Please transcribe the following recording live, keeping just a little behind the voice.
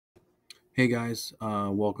Hey guys,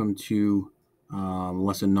 welcome to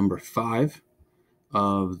lesson number 5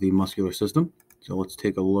 of the muscular system. So let's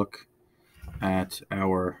take a look at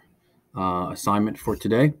our assignment for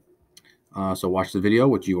today. So watch the video,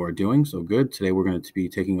 which you are doing. So good. Today we're going to be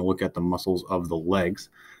taking a look at the muscles of the legs.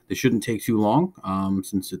 This shouldn't take too long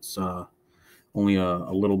since it's only a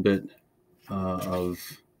little bit of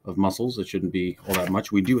muscles. It shouldn't be all that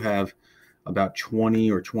much. We do have about 20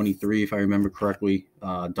 or 23, if I remember correctly,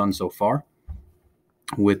 done so far,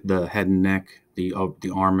 with the head and neck, the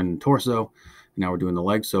arm and torso. Now we're doing the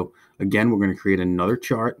legs. So again, we're going to create another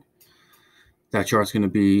chart. That chart's going to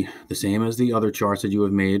be the same as the other charts that you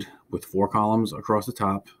have made, with 4 columns across the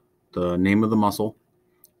top: the name of the muscle,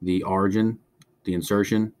 the origin, the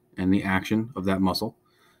insertion, and the action of that muscle.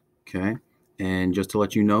 Okay. And just to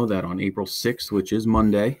let you know that on April 6th, which is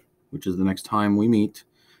Monday, which is the next time we meet,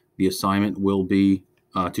 the assignment will be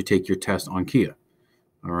to take your test on Kia.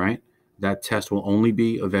 All right. That test will only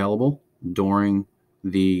be available during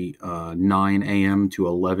the 9 a.m. to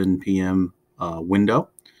 11 p.m. Window.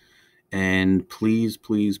 And please,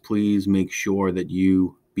 please, please make sure that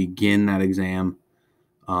you begin that exam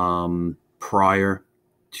prior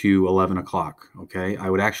to 11 o'clock. Okay.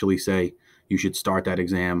 I would actually say you should start that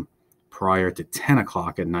exam prior to 10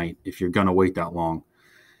 o'clock at night if you're going to wait that long.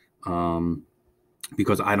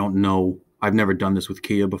 Because I don't know. I've never done this with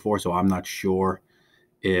Kia before, so I'm not sure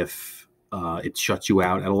if it shuts you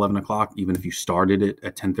out at 11 o'clock. Even if you started it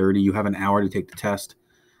at 10:30, you have an hour to take the test.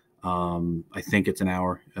 I think it's an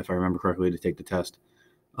hour, if I remember correctly, to take the test.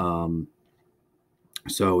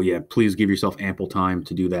 So yeah, please give yourself ample time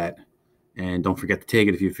to do that. And don't forget to take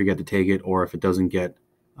it if you forget to take it, or if it doesn't get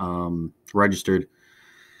registered,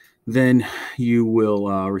 then you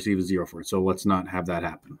will receive a 0 for it. So let's not have that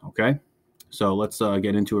happen, okay? So let's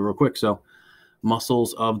get into it real quick. So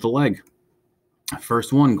muscles of the leg.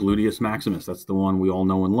 First one, gluteus maximus. That's the one we all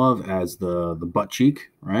know and love as the butt cheek,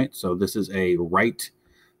 right? So this is a right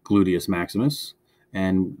gluteus maximus.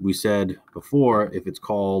 And we said before, if it's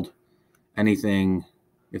called anything,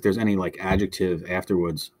 if there's any like adjective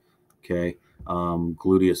afterwards, okay,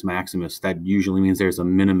 gluteus maximus, that usually means there's a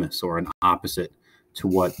minimus or an opposite to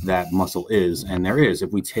what that muscle is. And there is.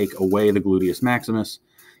 If we take away the gluteus maximus,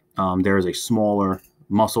 there is a smaller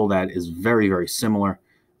muscle that is very, very similar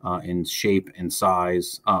in shape and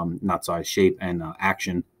size, not size, shape and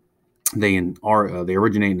action. They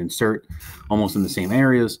originate and insert almost in the same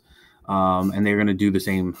areas, and they're going to do the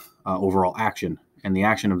same overall action. And the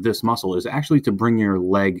action of this muscle is actually to bring your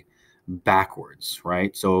leg backwards,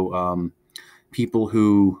 right? So people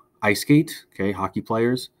who ice skate, okay, hockey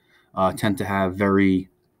players, tend to have very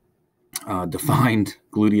defined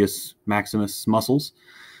gluteus maximus muscles.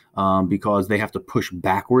 Because they have to push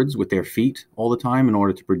backwards with their feet all the time in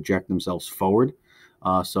order to project themselves forward.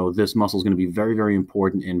 So this muscle is going to be very, very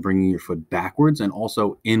important in bringing your foot backwards and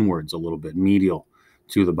also inwards a little bit, medial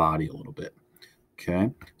to the body a little bit.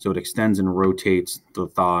 Okay, so it extends and rotates the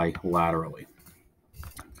thigh laterally.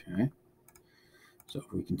 Okay, so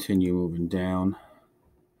if we continue moving down,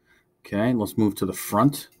 okay, let's move to the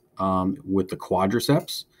front with the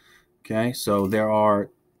quadriceps. Okay, so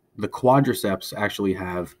the quadriceps actually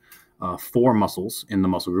have 4 muscles in the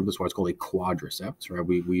muscle group. That's why it's called a quadriceps, right?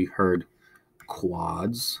 We heard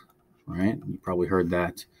quads, right? You probably heard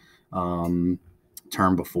that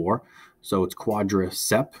term before. So it's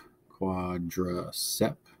quadricep.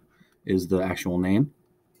 Quadricep is the actual name.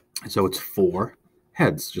 So it's 4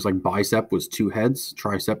 heads, just like bicep was 2 heads,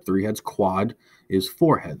 tricep 3 heads, quad is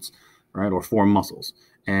 4 heads, right? Or 4 muscles.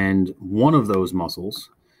 And one of those muscles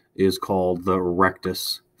is called the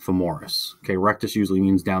rectus femoris. Okay, rectus usually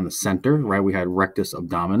means down the center, right? We had rectus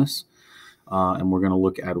abdominis, and we're going to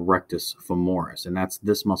look at rectus femoris, and that's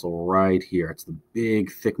this muscle right here. It's the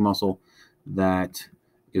big, thick muscle that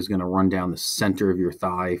is going to run down the center of your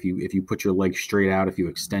thigh. If you put your leg straight out, if you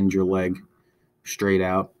extend your leg straight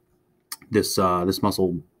out, this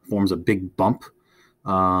muscle forms a big bump,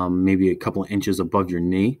 maybe a couple of inches above your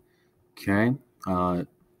knee. Okay, and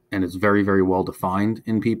it's very, very well defined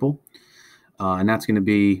in people. And that's going to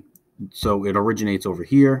be, so it originates over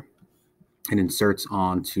here and inserts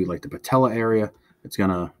onto like the patella area. It's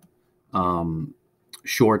going to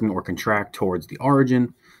shorten or contract towards the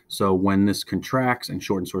origin. So when this contracts and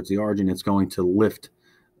shortens towards the origin, it's going to lift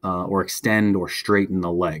or extend or straighten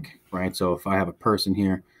the leg, right? So if I have a person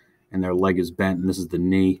here and their leg is bent and this is the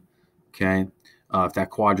knee, okay, if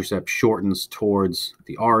that quadricep shortens towards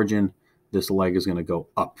the origin, this leg is going to go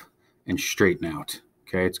up and straighten out.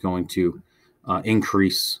 Okay, it's going to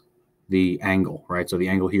increase the angle, right? So the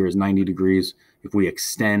angle here is 90 degrees. If we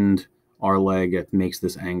extend our leg, it makes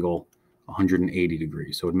this angle 180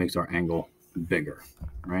 degrees. So it makes our angle bigger,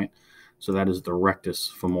 right? So that is the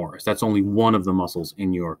rectus femoris. That's only one of the muscles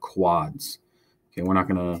in your quads. Okay,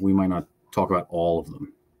 we might not talk about all of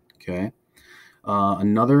them. Okay.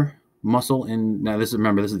 Another muscle now this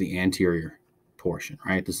is the anterior portion,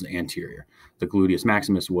 right? This is anterior. The gluteus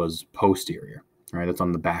maximus was posterior, right? That's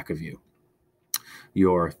on the back of you.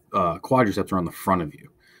 Your quadriceps are on the front of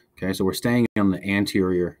you. Okay, so we're staying on the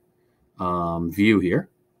anterior view here.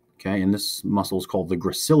 Okay, and this muscle is called the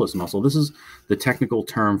gracilis muscle. This is the technical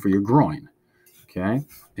term for your groin. Okay,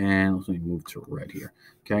 and let me move to red here.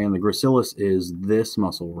 Okay, and the gracilis is this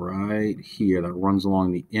muscle right here that runs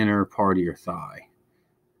along the inner part of your thigh.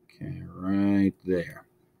 Okay, right there.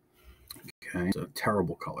 Okay, it's a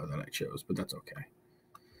terrible color that I chose, but that's okay.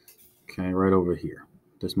 Okay, right over here,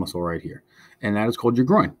 this muscle right here, and that is called your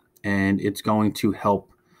groin, and it's going to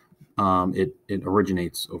help. It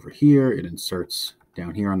originates over here. It inserts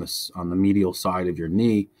down here on the medial side of your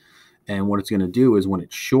knee. And what it's going to do is when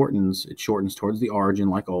it shortens towards the origin,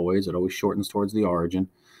 like always. It always shortens towards the origin.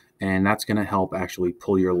 And that's going to help actually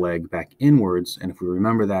pull your leg back inwards. And if we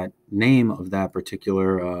remember that name of that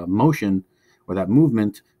particular motion or that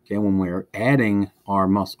movement, okay, when we're adding our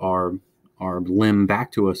limb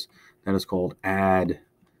back to us, that is called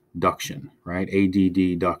adduction, right?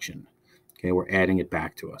 Adduction. Okay, we're adding it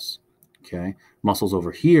back to us. Okay, muscles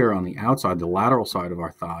over here on the outside, the lateral side of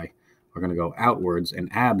our thigh, are going to go outwards and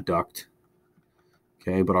abduct.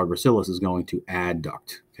 Okay, but our gracilis is going to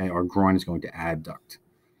adduct. Okay, our groin is going to adduct.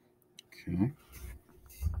 Okay.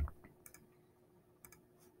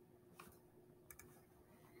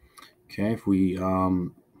 Okay, if we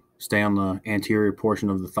stay on the anterior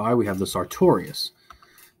portion of the thigh, we have the sartorius.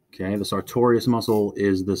 Okay, the sartorius muscle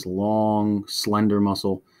is this long, slender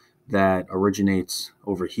muscle that originates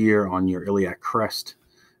over here on your iliac crest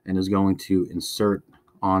and is going to insert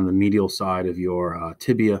on the medial side of your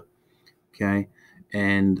tibia. Okay,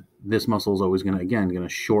 and this muscle is always going to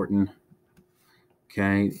shorten.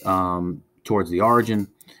 Okay, towards the origin,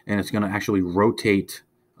 and it's going to actually rotate.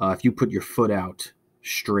 If you put your foot out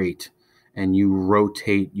straight and you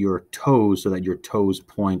rotate your toes so that your toes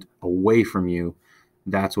point away from you,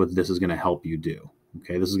 that's what this is going to help you do.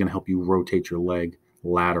 Okay, this is going to help you rotate your leg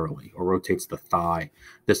laterally, or rotates the thigh.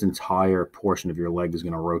 This entire portion of your leg is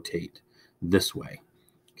going to rotate this way.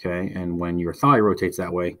 Okay, and when your thigh rotates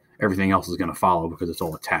that way, everything else is going to follow because it's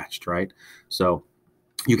all attached, right? So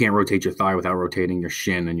you can't rotate your thigh without rotating your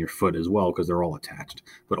shin and your foot as well because they're all attached.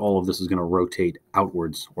 But all of this is going to rotate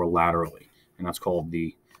outwards or laterally, and that's called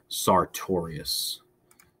the sartorius.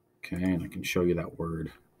 Okay, and I can show you that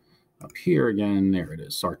word up here again. There it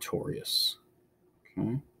is, sartorius.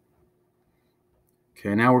 Okay.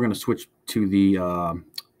 Okay, now we're going to switch to the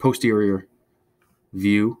posterior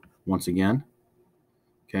view once again.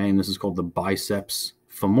 Okay, and this is called the biceps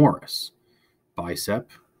femoris. Bicep,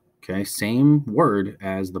 okay, same word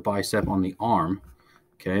as the bicep on the arm,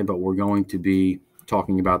 okay, but we're going to be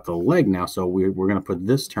talking about the leg now, so we're going to put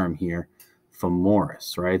this term here,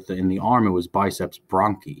 femoris, right? In the arm, it was biceps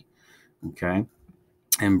bronchi, okay?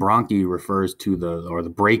 And bronchi refers to the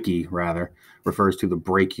brachii, rather, refers to the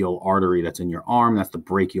brachial artery that's in your arm. That's the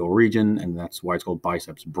brachial region, and that's why it's called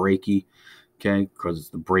biceps brachii, okay, because it's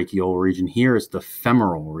the brachial region. Here is the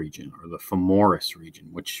femoral region, or the femoris region,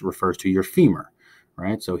 which refers to your femur,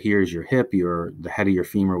 right? So here's your hip. The head of your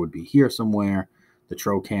femur would be here somewhere. The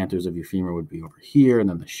trochanters of your femur would be over here, and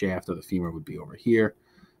then the shaft of the femur would be over here,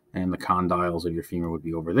 and the condyles of your femur would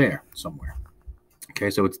be over there somewhere.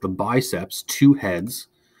 Okay, so it's the biceps, two-headed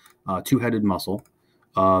muscle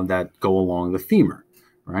that go along the femur,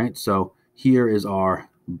 right? So here is our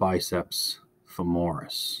biceps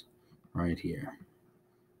femoris, right here.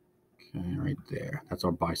 Okay, right there. That's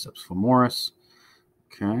our biceps femoris.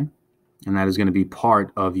 Okay, and that is going to be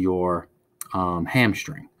part of your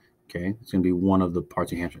hamstring. Okay, it's going to be one of the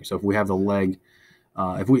parts of your hamstring. So if we have the leg,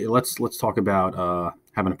 let's talk about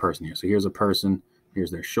having a person here. So here's a person.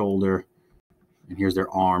 Here's their shoulder. And here's their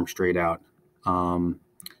arm straight out, and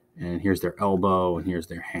here's their elbow, and here's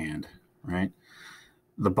their hand, right?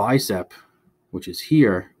 The bicep, which is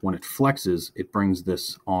here, when it flexes, it brings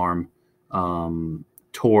this arm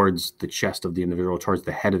towards the chest of the individual, towards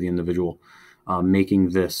the head of the individual, making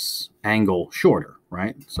this angle shorter,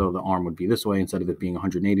 right? So the arm would be this way. Instead of it being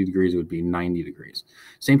 180 degrees, it would be 90 degrees.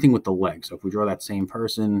 Same thing with the leg. So if we draw that same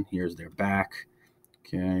person, here's their back.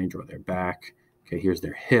 Okay, draw their back. Okay, here's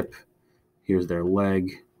their hip. Here's their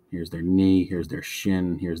leg, here's their knee, here's their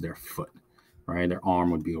shin, here's their foot, right? Their arm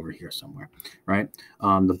would be over here somewhere, right?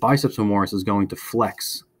 The biceps femoris is going to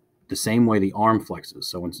flex the same way the arm flexes.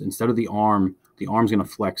 So instead of the arm's going to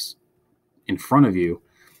flex in front of you,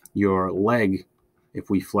 your leg, if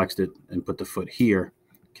we flexed it and put the foot here,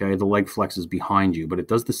 okay, the leg flexes behind you, but it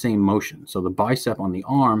does the same motion. So the bicep on the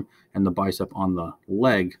arm and the bicep on the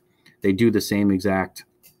leg, they do the same exact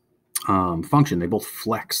function. They both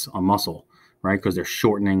flex a muscle, right? Because they're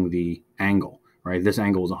shortening the angle, right? This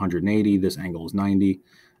angle is 180, this angle is 90,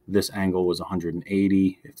 this angle was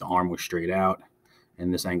 180 if the arm was straight out,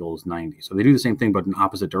 and this angle is 90. So they do the same thing, but in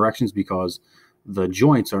opposite directions because the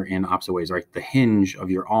joints are in opposite ways, right? The hinge of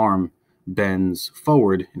your arm bends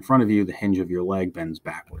forward in front of you, the hinge of your leg bends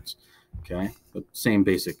backwards, okay? But same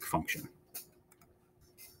basic function.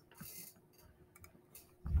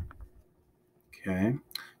 Okay,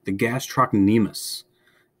 the gastrocnemius.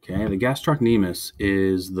 Okay, the gastrocnemius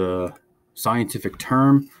is the scientific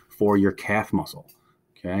term for your calf muscle.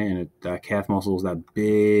 Okay, and that calf muscle is that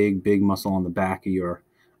big muscle on the back of your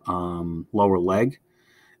lower leg,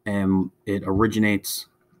 and it originates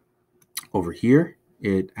over here.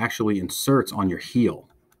 It actually inserts on your heel.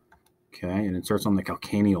 Okay, it inserts on the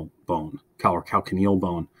calcaneal bone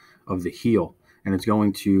of the heel, and it's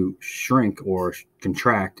going to shrink or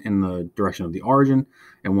contract in the direction of the origin.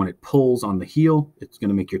 And when it pulls on the heel, it's going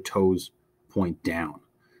to make your toes point down.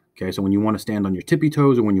 Okay, so when you want to stand on your tippy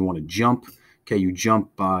toes or when you want to jump, okay, you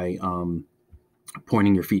jump by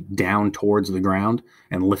pointing your feet down towards the ground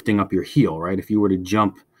and lifting up your heel, right? If you were to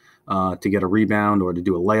jump to get a rebound or to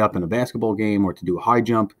do a layup in a basketball game or to do a high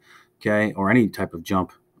jump, okay, or any type of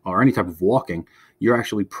jump or any type of walking, you're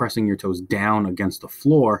actually pressing your toes down against the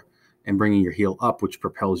floor and bringing your heel up, which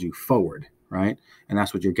propels you forward, right? And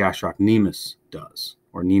that's what your gastrocnemius does,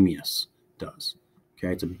 or nemius does.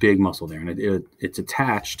 Okay, it's a big muscle there, and it's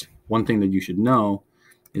attached. One thing that you should know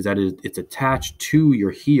is that it's attached to your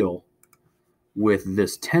heel with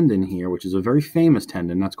this tendon here, which is a very famous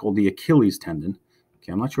tendon. That's called the Achilles tendon.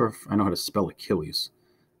 Okay, I'm not sure if I know how to spell Achilles.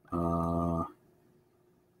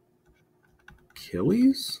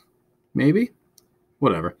 Achilles? Maybe?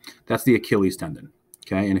 Whatever. That's the Achilles tendon.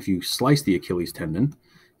 Okay, and if you slice the Achilles tendon,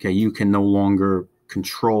 okay, you can no longer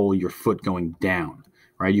control your foot going down,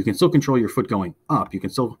 right? You can still control your foot going up. You can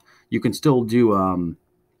still do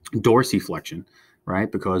dorsiflexion,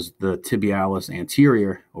 right? Because the tibialis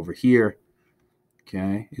anterior over here,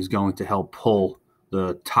 okay, is going to help pull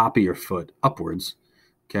the top of your foot upwards,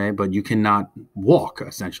 okay? But you cannot walk,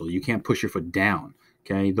 essentially. You can't push your foot down,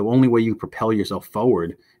 okay? The only way you propel yourself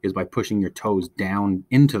forward is by pushing your toes down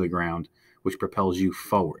into the ground, which propels you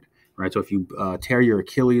forward, right? So if you tear your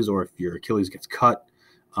Achilles or if your Achilles gets cut,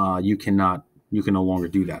 you can no longer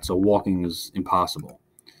do that. So walking is impossible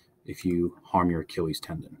if you harm your Achilles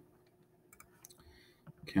tendon.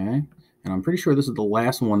 Okay, and I'm pretty sure this is the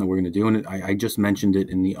last one that we're going to do, and I just mentioned it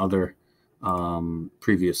in the other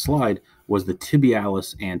previous slide, was the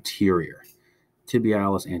tibialis anterior.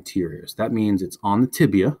 Tibialis anterior. So that means it's on the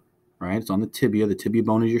tibia, right? It's on the tibia. The tibia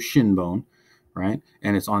bone is your shin bone, right?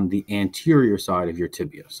 And it's on the anterior side of your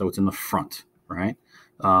tibia. So it's in the front, right?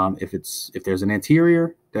 If there's an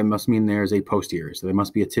anterior, that must mean there's a posterior. So there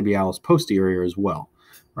must be a tibialis posterior as well,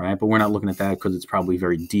 right? But we're not looking at that because it's probably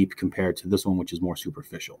very deep compared to this one, which is more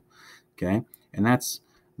superficial, okay? And that's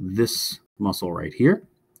this muscle right here.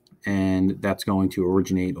 And that's going to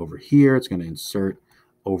originate over here. It's going to insert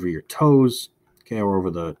over your toes, okay, or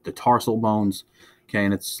over the tarsal bones, okay?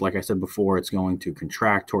 And it's, like I said before, it's going to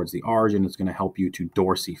contract towards the origin. It's going to help you to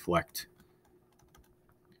dorsiflex,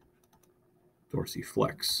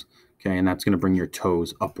 okay? And that's going to bring your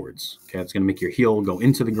toes upwards, okay? It's going to make your heel go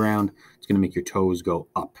into the ground. It's going to make your toes go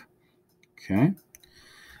up, okay?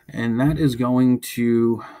 And that is going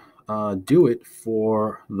to do it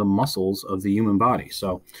for the muscles of the human body.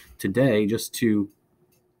 So today, just to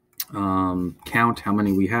count how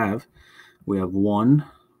many we have 1,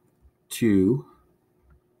 2,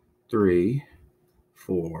 3,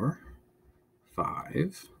 4,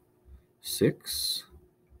 5, 6,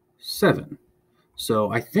 7. So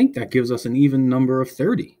I think that gives us an even number of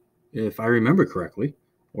 30, if I remember correctly,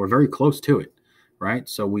 or very close to it, right?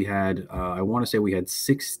 So we had, I want to say we had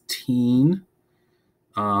 16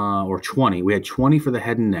 or 20. We had 20 for the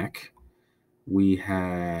head and neck. We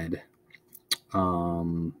had,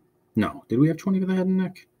 no, did we have 20 for the head and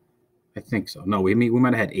neck? I think so. No, we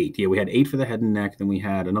might have had 8. Yeah, we had 8 for the head and neck. Then we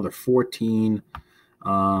had another 14,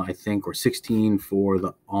 I think, or 16 for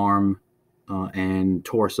the arm and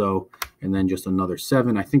torso, and then just another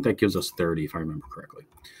 7. I think that gives us 30, if I remember correctly.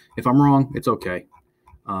 If I'm wrong, it's okay.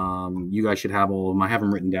 You guys should have all of them. I have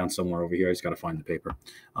them written down somewhere over here. I just got to find the paper.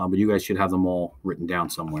 But you guys should have them all written down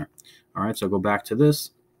somewhere. All right, so go back to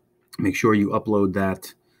this. Make sure you upload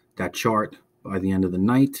that chart by the end of the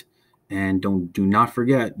night. And do not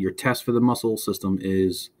forget, your test for the muscle system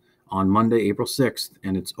is on Monday, April 6th,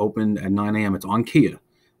 and it's opened at 9 a.m. It's on Kia.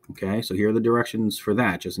 Okay, so here are the directions for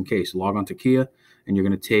that, just in case. Log on to Kia, and you're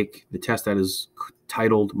going to take the test that is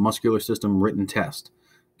titled Muscular System Written Test.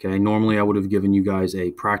 Okay, normally I would have given you guys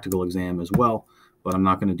a practical exam as well, but I'm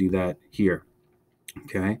not going to do that here.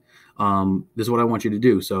 Okay, this is what I want you to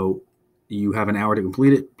do. So you have an hour to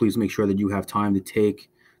complete it. Please make sure that you have time to take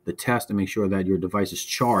the test and make sure that your device is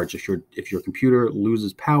charged. If your computer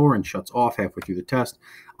loses power and shuts off halfway through the test,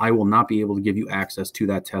 I will not be able to give you access to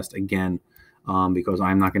that test again, because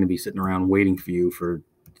I'm not going to be sitting around waiting for you for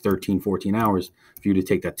 13, 14 hours for you to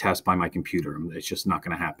take that test by my computer. It's just not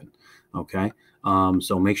going to happen. Okay.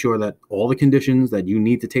 So make sure that all the conditions that you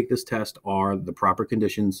need to take this test are the proper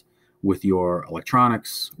conditions with your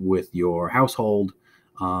electronics, with your household.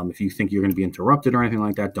 If you think you're going to be interrupted or anything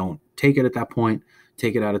like that, don't take it at that point.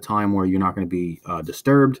 Take it at a time where you're not going to be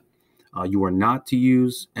disturbed. You are not to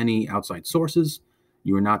use any outside sources.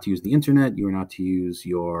 You are not to use the internet. You are not to use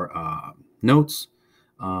your notes.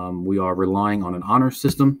 We are relying on an honor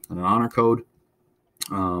system and an honor code.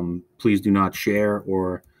 Please do not share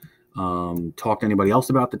or talk to anybody else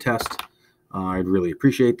about the test. I'd really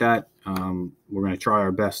appreciate that. We're going to try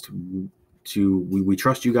our best we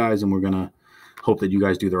trust you guys, and we're going to hope that you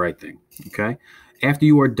guys do the right thing. Okay. After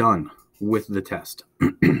you are done with the test,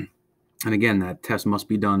 and again, that test must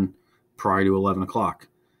be done prior to 11 o'clock.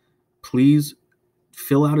 Please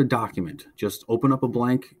fill out a document. Just open up a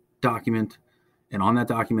blank document, and on that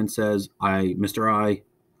document says, Mr.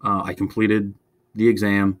 I completed the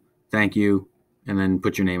exam. Thank you. And then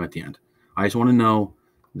put your name at the end. I just want to know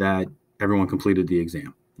that everyone completed the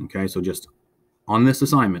exam. Okay. So just on this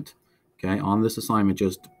assignment,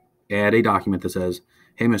 just add a document that says,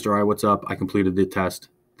 hey, Mr. I, what's up? I completed the test.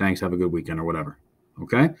 Thanks. Have a good weekend or whatever.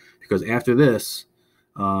 Okay. Because after this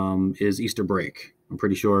is Easter break. I'm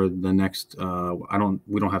pretty sure the next,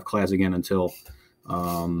 we don't have class again until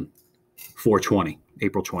 4/20,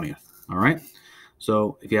 April 20th. All right.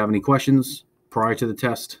 So if you have any questions prior to the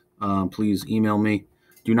test, please email me.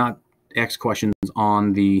 Do not ask questions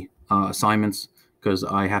on the assignments, because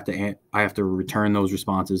I have to return those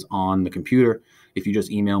responses on the computer. If you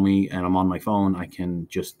just email me and I'm on my phone, I can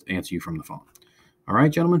just answer you from the phone. All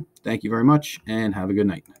right, gentlemen, thank you very much and have a good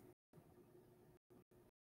night.